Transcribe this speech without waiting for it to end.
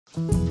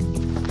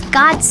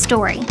God's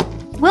story,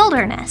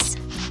 wilderness.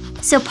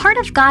 So part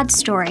of God's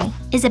story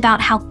is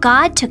about how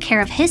God took care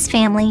of his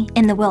family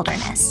in the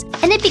wilderness.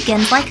 And it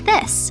begins like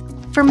this.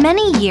 For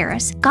many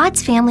years,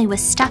 God's family was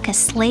stuck as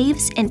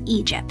slaves in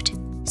Egypt.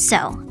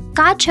 So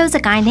God chose a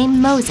guy named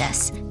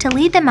Moses to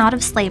lead them out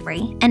of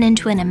slavery and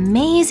into an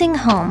amazing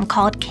home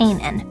called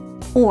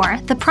Canaan, or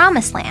the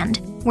Promised Land,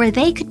 where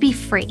they could be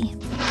free.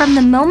 From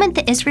the moment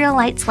the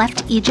Israelites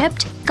left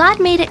Egypt,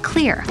 God made it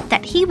clear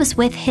that he was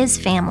with his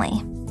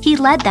family. He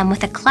led them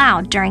with a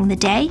cloud during the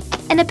day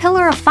and a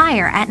pillar of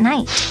fire at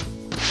night.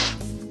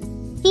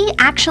 He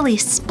actually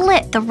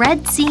split the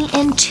Red Sea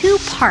in 2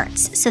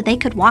 parts so they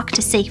could walk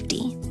to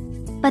safety.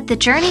 But the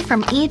journey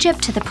from Egypt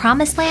to the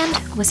Promised Land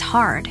was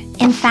hard.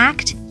 In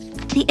fact,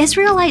 the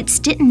Israelites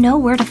didn't know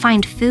where to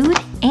find food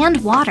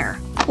and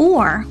water,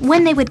 or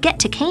when they would get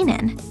to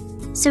Canaan.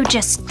 So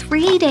just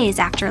 3 days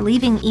after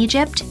leaving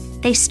Egypt,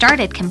 they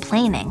started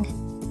complaining.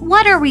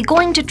 "What are we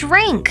going to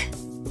drink?"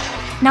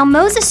 Now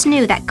Moses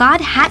knew that God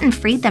hadn't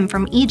freed them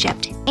from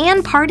Egypt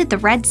and parted the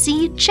Red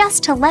Sea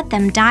just to let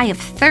them die of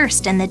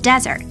thirst in the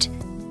desert.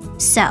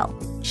 So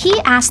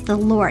he asked the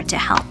Lord to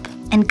help,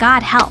 and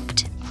God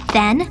helped.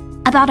 Then,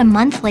 about a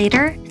month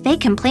later, they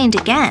complained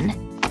again.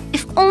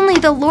 "If only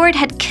the Lord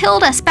had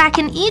killed us back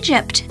in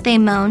Egypt," they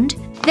moaned.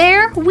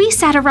 "There, we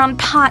sat around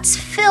pots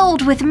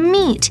filled with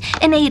meat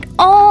and ate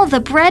all the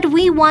bread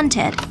we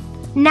wanted.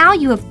 Now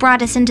you have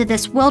brought us into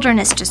this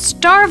wilderness to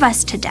starve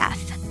us to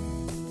death."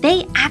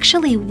 They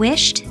actually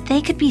wished they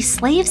could be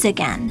slaves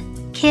again.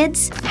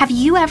 Kids, have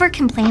you ever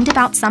complained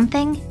about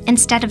something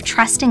instead of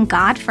trusting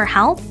God for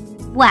help?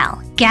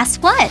 Well, guess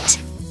what?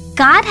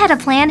 God had a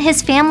plan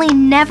his family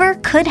never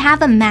could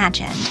have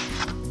imagined.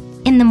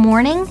 In the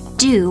morning,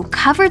 dew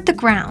covered the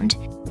ground,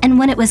 and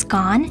when it was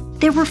gone,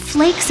 there were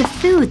flakes of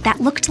food that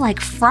looked like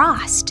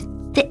frost.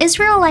 The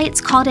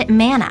Israelites called it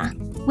manna,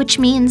 which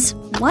means,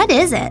 "What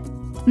is it?"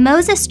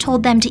 Moses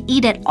told them to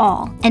eat it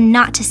all and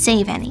not to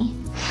save any.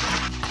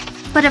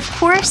 But of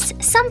course,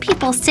 some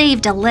people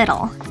saved a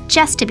little,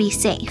 just to be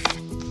safe.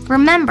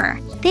 Remember,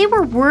 they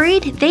were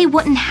worried they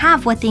wouldn't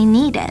have what they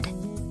needed.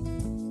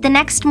 The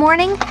next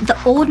morning, the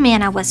old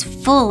manna was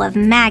full of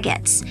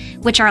maggots,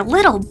 which are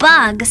little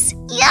bugs.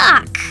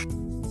 Yuck!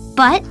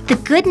 But the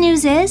good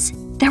news is,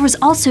 there was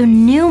also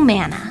new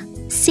manna.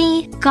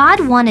 See,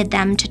 God wanted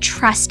them to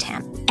trust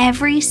him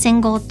every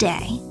single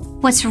day.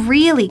 What's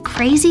really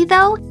crazy,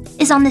 though,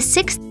 is on the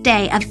 6th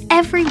day of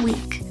every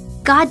week,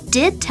 God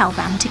did tell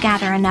them to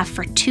gather enough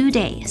for 2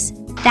 days.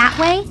 That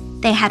way,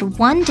 they had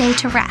 1 day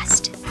to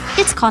rest.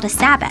 It's called a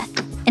Sabbath,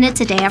 and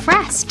it's a day of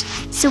rest.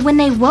 So when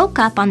they woke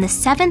up on the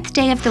 7th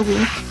day of the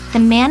week, the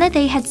manna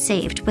they had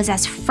saved was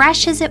as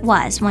fresh as it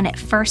was when it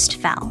first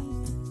fell.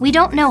 We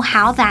don't know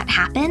how that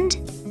happened,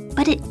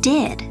 but it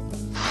did.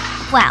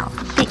 Well,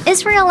 the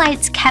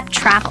Israelites kept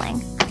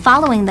traveling,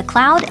 following the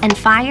cloud and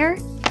fire,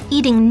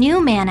 eating new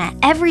manna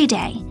every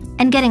day,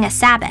 and getting a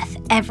Sabbath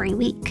every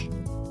week.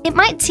 It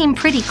might seem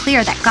pretty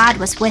clear that God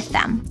was with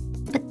them,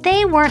 but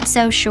they weren't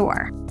so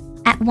sure.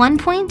 At one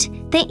point,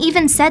 they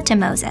even said to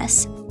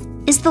Moses,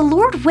 "Is the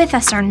Lord with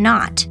us or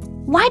not?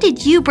 Why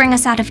did you bring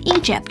us out of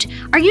Egypt?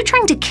 Are you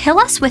trying to kill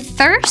us with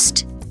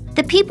thirst?"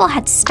 The people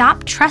had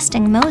stopped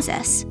trusting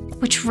Moses,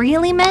 which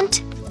really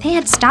meant they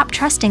had stopped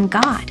trusting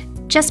God,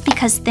 just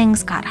because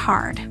things got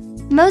hard.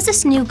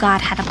 Moses knew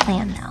God had a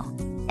plan, though,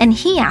 and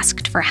he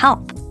asked for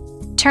help.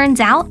 Turns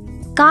out,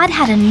 God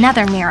had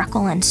another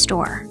miracle in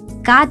store.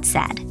 God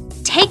said,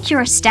 "Take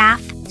your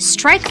staff,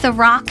 strike the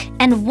rock,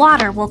 and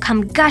water will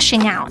come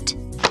gushing out."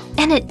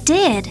 And it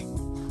did.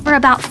 For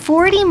about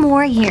 40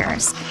 more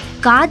years,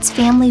 God's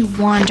family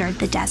wandered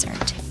the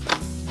desert.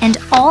 And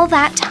all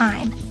that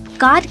time,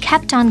 God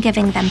kept on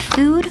giving them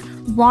food,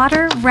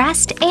 water,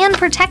 rest, and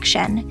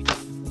protection.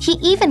 He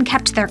even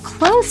kept their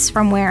clothes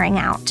from wearing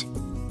out.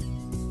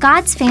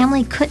 God's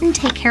family couldn't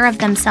take care of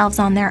themselves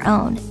on their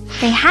own.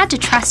 They had to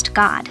trust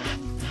God.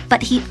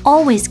 But he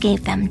always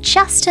gave them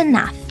just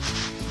enough,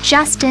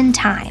 just in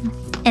time,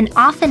 and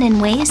often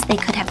in ways they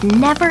could have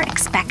never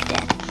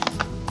expected.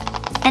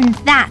 And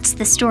that's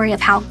the story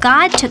of how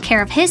God took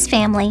care of his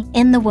family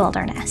in the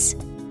wilderness.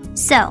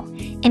 So,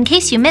 in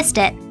case you missed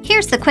it,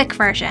 here's the quick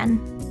version.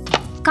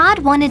 God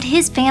wanted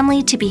his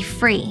family to be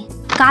free.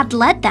 God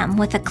led them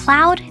with a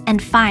cloud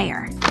and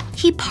fire.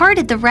 He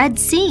parted the Red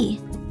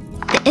Sea.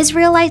 The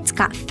Israelites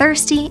got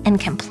thirsty and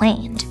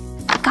complained.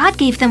 God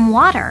gave them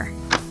water.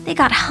 They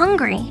got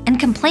hungry and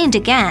complained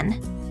again.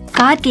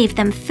 God gave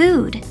them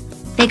food.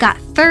 They got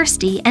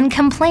thirsty and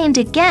complained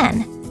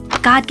again.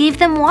 God gave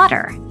them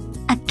water.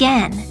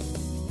 Again.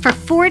 For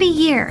 40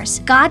 years,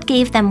 God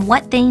gave them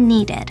what they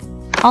needed.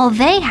 All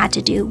they had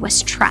to do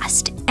was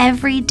trust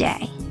every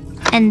day.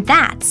 And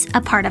that's a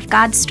part of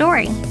God's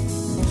story.